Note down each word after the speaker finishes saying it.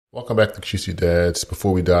Welcome back to qcdads.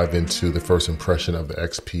 Before we dive into the first impression of the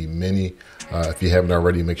XP Mini, if you haven't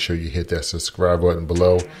already, make sure you hit that subscribe button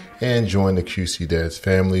below and join the qcdads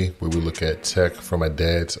family where we look at tech from a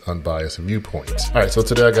dad's unbiased viewpoint. All right, so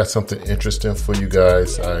today I got something interesting for you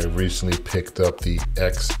guys. I recently picked up the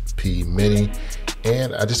XP Mini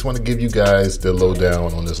and I just want to give you guys the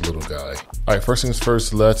lowdown on this little guy. All right, first things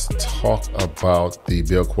first, let's talk about the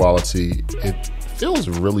build quality. It feels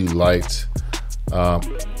really light.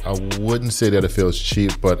 I wouldn't say that it feels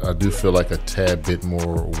cheap, but I do feel like a tad bit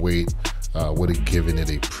more weight would have given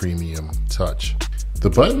it a premium touch. The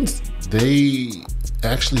buttons, they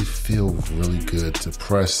actually feel really good to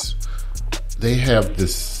press. They have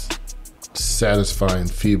this satisfying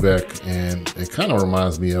feedback and it kind of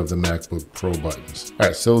reminds me of the MacBook Pro buttons. All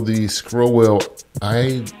right, so the scroll wheel,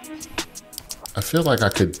 I feel like I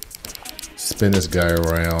could spin this guy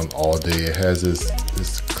around all day. It has this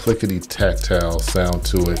clickety tactile sound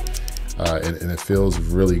to it, and it feels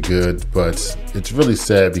really good, but it's really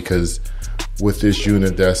sad because with this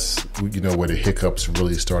unit, that's where the hiccups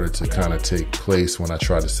really started to kind of take place when I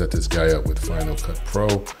tried to set this guy up with Final Cut Pro.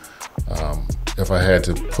 If I had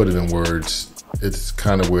to put it in words, it's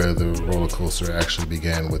kind of where the roller coaster actually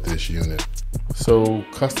began with this unit. So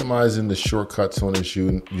customizing the shortcuts on this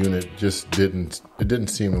unit just didn't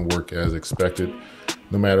seem to work as expected.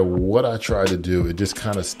 No matter what I tried to do, it just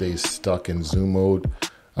kind of stays stuck in zoom mode.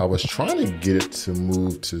 I was trying to get it to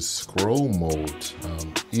move to scroll mode.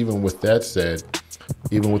 Even with that said,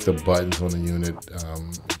 even with the buttons on the unit,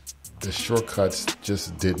 the shortcuts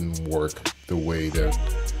just didn't work the way that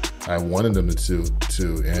I wanted them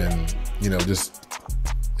to, and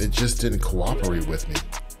it just didn't cooperate with me.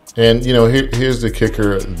 And here's the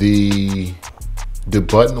kicker: the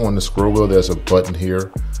button on the scroll wheel. There's a button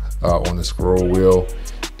here on the scroll wheel.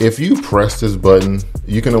 If you press this button,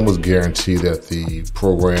 you can almost guarantee that the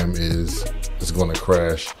program is going to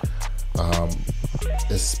crash.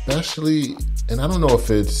 Especially, and I don't know if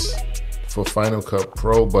it's for Final Cut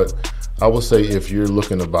Pro, but I will say if you're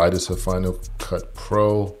looking to buy this for Final Cut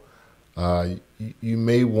Pro, you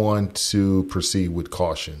may want to proceed with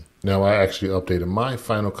caution. Now, I actually updated my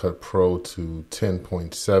Final Cut Pro to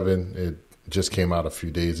 10.7. It just came out a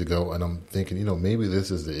few days ago, and I'm thinking, maybe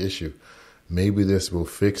this is the issue. Maybe this will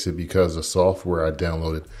fix it because the software I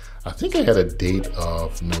downloaded, I think I had a date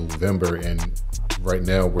of November, and right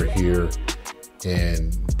now we're here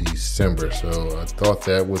in December. So I thought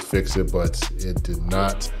that would fix it, but it did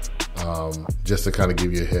not. Just to kind of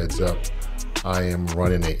give you a heads up, I am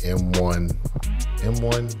running a M1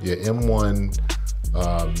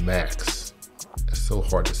 Max. It's so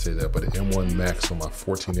hard to say that, but an M1 Max on my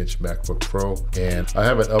 14-inch MacBook Pro, and I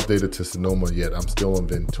haven't updated to Sonoma yet. I'm still on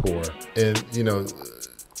Ventura, and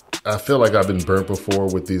I feel like I've been burnt before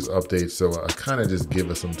with these updates, so I kind of just give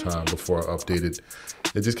it some time before I update it.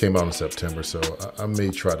 It just came out in September, so I may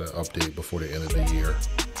try to update before the end of the year.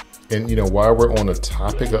 And while we're on the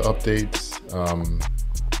topic of updates,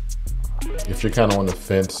 if you're kind of on the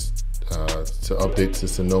fence to update to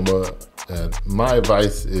Sonoma, my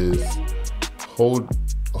advice is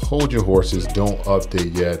hold your horses. Don't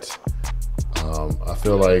update yet. I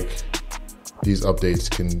feel like these updates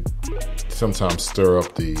can sometimes stir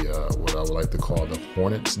up the what I would like to call the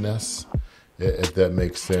hornet's nest, if that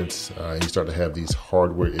makes sense. You start to have these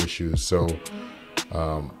hardware issues. So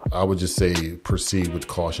I would just say proceed with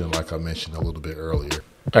caution, like I mentioned a little bit earlier.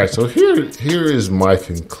 All right, so here is my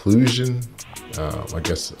conclusion, I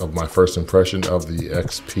guess, of my first impression of the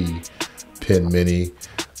XPPen Mini.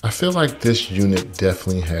 I feel like this unit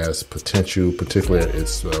definitely has potential, particularly at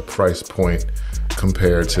its price point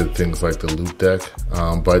compared to things like the Loop Deck.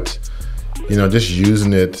 But just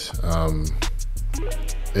using it,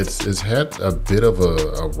 it's had a bit of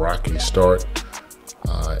a rocky start.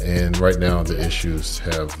 And right now the issues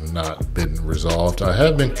have not been resolved. I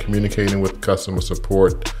have been communicating with customer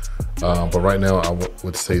support, but right now I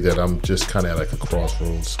would say that I'm just kind of at like a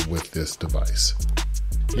crossroads with this device.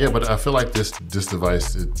 Yeah, but I feel like this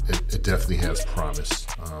device, it definitely has promise,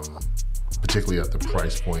 particularly at the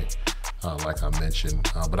price point, like I mentioned.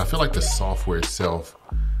 But I feel like the software itself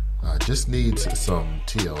just needs some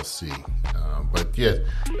TLC. But yeah,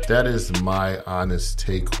 that is my honest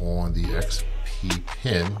take on the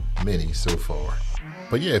XPPen Mini so far.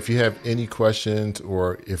 But yeah, if you have any questions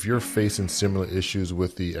or if you're facing similar issues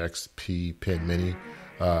with the XPPen Mini,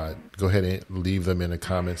 go ahead and leave them in the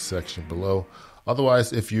comments section below.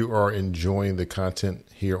 Otherwise, if you are enjoying the content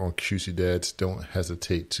here on qcdads, don't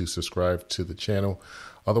hesitate to subscribe to the channel.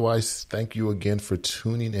 Otherwise, thank you again for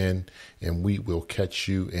tuning in, and we will catch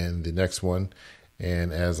you in the next one.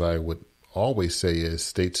 And as I would always say is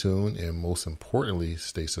stay tuned and most importantly,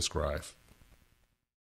 stay subscribed.